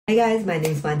Hi guys, my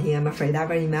name is Manting. I'm a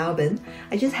freediver in Melbourne.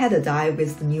 I just had a dive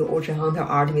with the new Ocean Hunter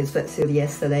Artemis wetsuit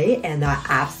yesterday and I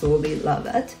absolutely love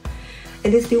it.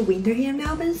 It is still winter here in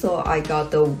Melbourne, so I got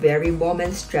the very warm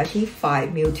and stretchy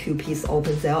 5mm 2-piece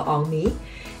open sail on me.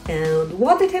 And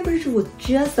water temperature was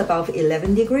just above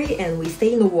 11 degrees and we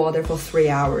stayed in the water for 3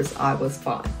 hours. I was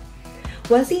fine.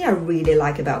 One thing I really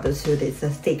like about the suit is the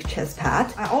thick chest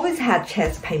pad. I always had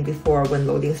chest pain before when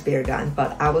loading spear gun,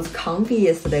 but I was comfy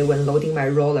yesterday when loading my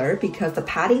roller because the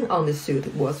padding on the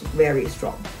suit was very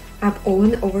strong. I've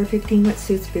owned over 15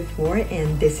 wetsuits before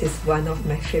and this is one of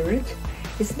my favorites.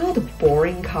 It's not a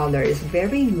boring color, it's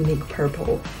very unique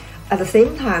purple. At the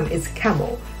same time, it's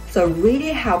camo, so it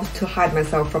really helps to hide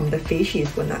myself from the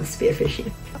fishes when I'm spearfishing.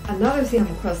 Another thing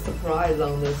I'm quite surprised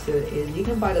on this suit is you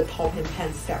can buy the top and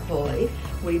pants separately,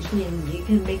 which means you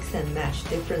can mix and match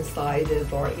different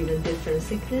sizes or even different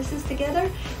thicknesses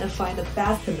together and find the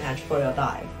best match for your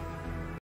dive.